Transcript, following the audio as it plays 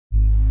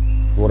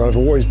What I've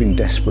always been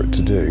desperate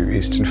to do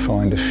is to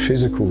find a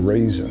physical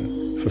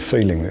reason for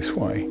feeling this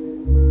way.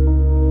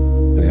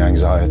 The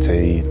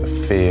anxiety, the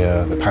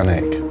fear, the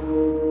panic.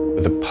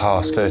 For the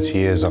past 30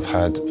 years, I've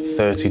had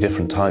 30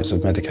 different types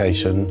of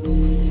medication,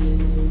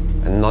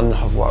 and none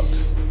have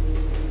worked.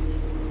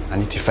 I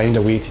need to find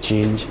a way to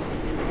change.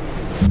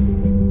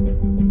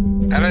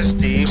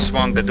 LSD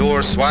swung the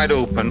doors wide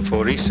open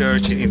for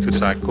research into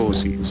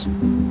psychoses.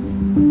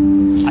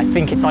 I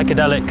think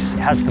psychedelics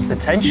has the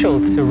potential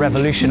to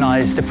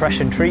revolutionize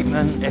depression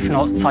treatment, if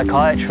not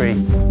psychiatry.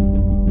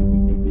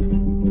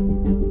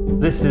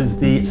 This is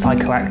the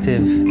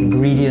psychoactive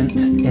ingredient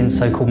in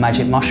so-called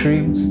magic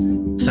mushrooms.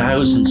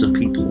 Thousands of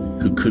people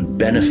who could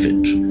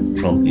benefit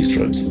from these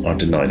drugs are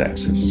denied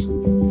access.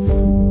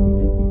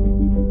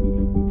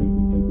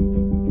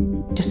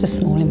 Just a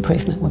small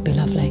improvement would be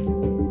lovely.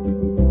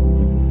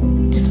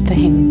 Just for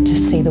him to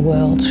see the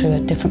world through a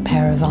different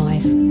pair of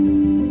eyes.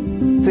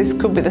 This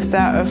could be the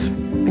start of a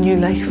new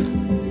life.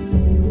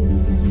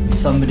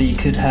 Somebody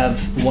could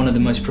have one of the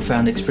most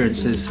profound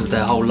experiences of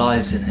their whole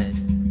lives in here.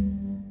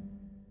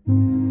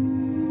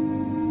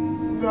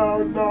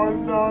 No,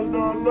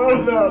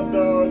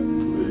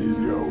 please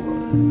go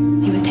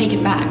away. He was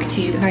taken back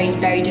to a very,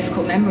 very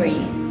difficult memory.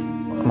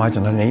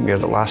 Imagine a nightmare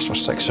that lasts for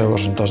 6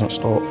 hours and doesn't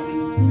stop.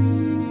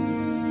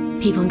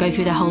 People can go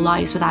through their whole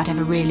lives without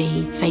ever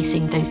really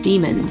facing those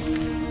demons.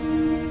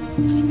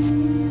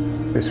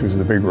 This was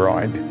the big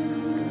ride.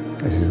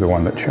 This is the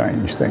one that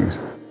changed things.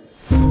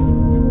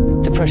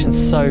 Depression's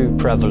so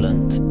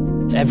prevalent.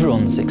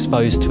 Everyone's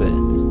exposed to it.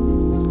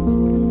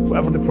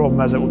 Whatever the problem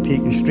is, it will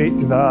take you straight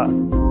to that.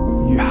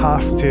 You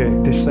have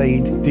to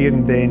decide there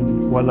and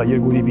then whether you're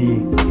going to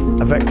be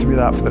a victim of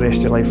that for the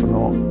rest of your life or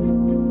not.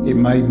 It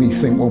made me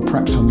think, well,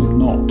 perhaps I'm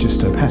not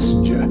just a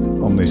passenger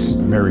on this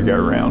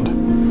merry-go-round.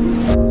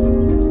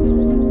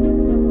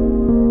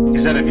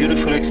 Is that a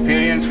beautiful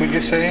experience, would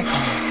you say?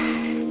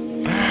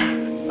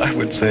 I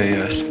would say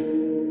yes.